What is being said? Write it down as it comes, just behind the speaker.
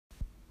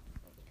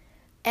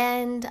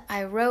And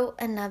I wrote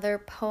another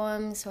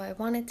poem, so I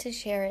wanted to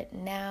share it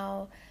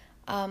now.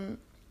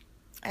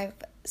 I've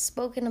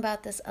spoken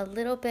about this a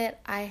little bit.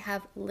 I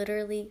have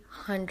literally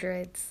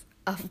hundreds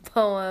of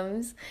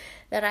poems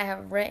that I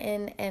have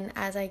written, and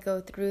as I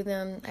go through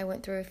them, I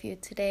went through a few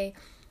today.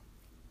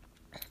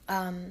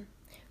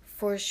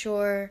 For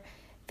sure,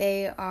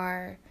 they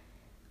are,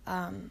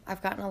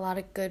 I've gotten a lot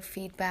of good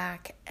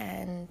feedback,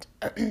 and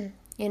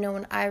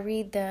when I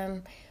read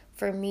them,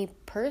 for me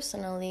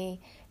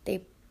personally,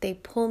 they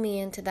pull me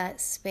into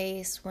that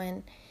space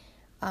when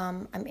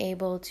I'm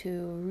able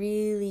to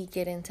really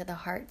get into the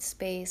heart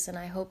space, and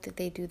I hope that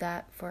they do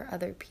that for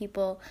other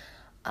people.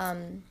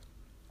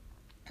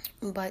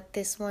 But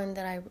this one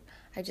that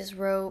I just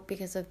wrote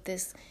because of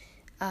this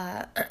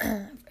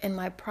in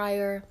my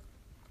prior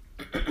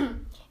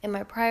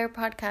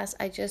podcast,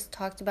 I just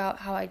talked about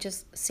how I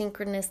just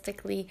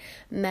synchronistically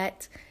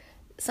met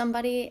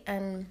somebody,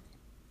 and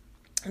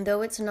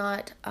though it's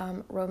not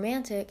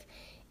romantic,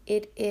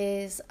 it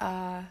is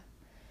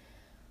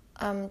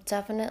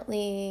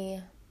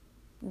definitely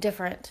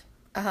different,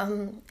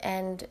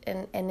 and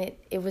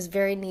it was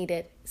very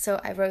needed.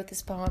 So I wrote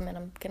this poem, and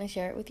I'm gonna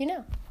share it with you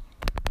now.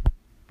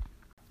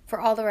 For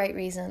all the right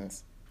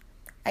reasons,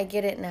 I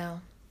get it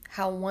now,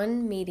 how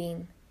one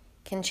meeting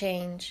can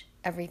change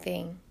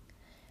everything.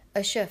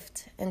 A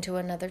shift into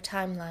another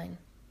timeline,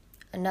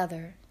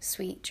 another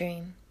sweet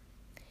dream.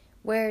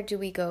 Where do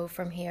we go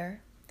from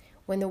here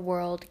when the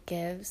world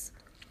gives?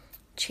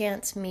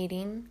 Chance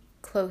meeting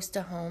close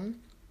to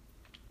home,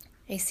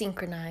 a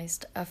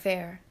synchronized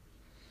affair.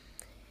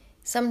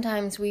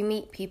 Sometimes we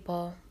meet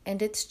people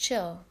and it's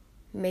chill,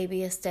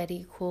 maybe a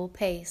steady, cool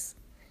pace.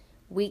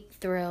 Weak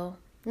thrill,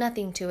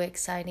 nothing too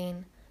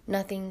exciting,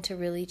 nothing to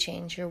really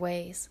change your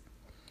ways.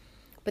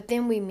 But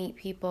then we meet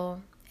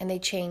people and they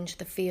change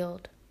the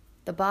field.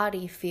 The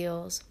body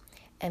feels,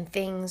 and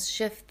things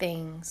shift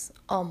things,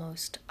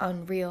 almost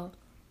unreal.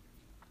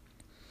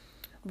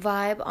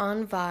 Vibe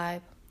on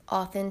vibe,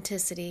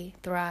 authenticity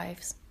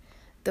thrives.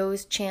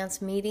 Those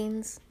chance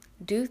meetings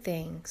do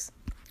things,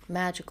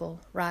 magical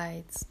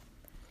rides.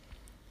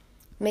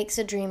 Makes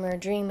a dreamer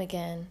dream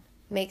again,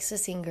 makes a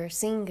singer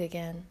sing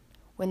again.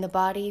 When the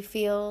body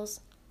feels,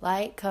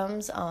 light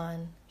comes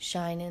on,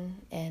 shining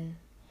in.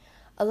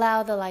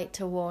 Allow the light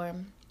to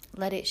warm,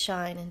 let it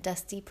shine in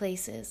dusty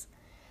places,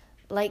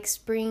 like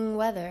spring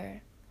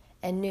weather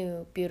and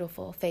new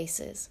beautiful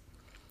faces.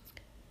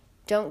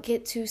 Don't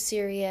get too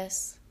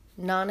serious,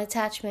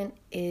 non-attachment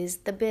is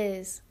the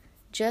biz.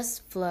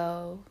 Just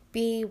flow,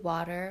 be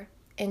water,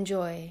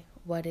 enjoy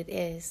what it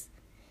is.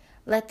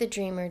 Let the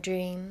dreamer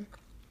dream,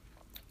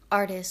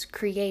 artist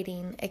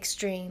creating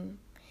extreme.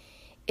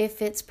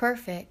 If it's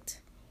perfect,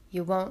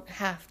 you won't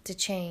have to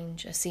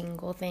change a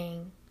single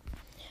thing.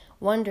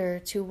 Wonder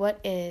to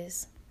what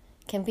is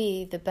can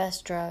be the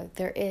best drug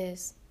there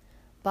is.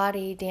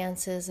 Body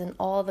dances in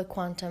all the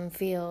quantum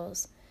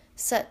feels,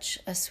 such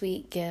a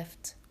sweet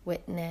gift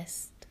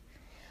witnessed.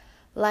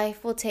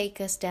 Life will take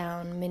us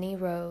down many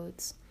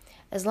roads,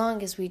 as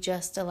long as we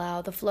just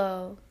allow the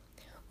flow,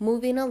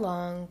 moving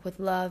along with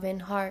love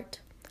in heart,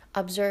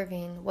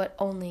 observing what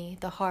only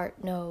the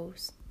heart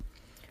knows.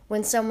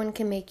 When someone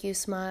can make you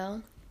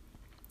smile,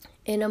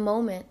 in a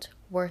moment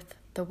worth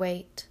the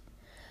wait.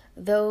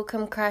 Though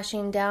come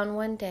crashing down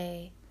one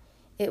day,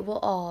 it will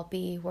all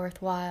be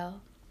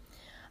worthwhile.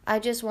 I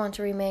just want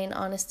to remain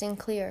honest and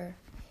clear,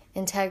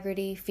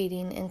 integrity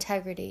feeding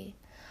integrity.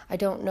 I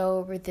don't know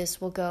where this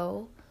will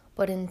go,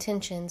 but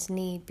intentions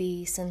need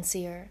be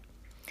sincere.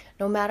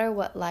 No matter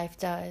what life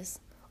does,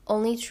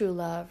 only true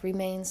love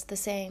remains the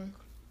same.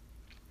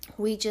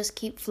 We just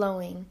keep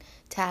flowing,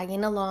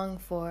 tagging along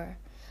for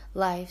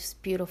life's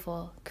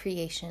beautiful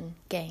creation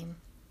game.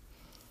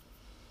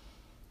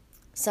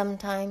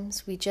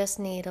 Sometimes we just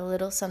need a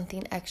little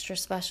something extra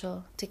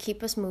special to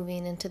keep us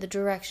moving into the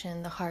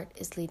direction the heart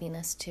is leading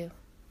us to.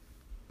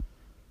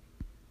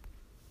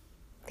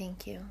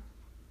 Thank you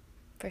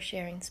for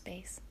sharing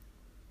space.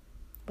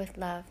 With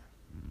love,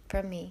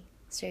 from me,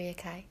 Surya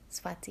Kai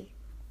Swati.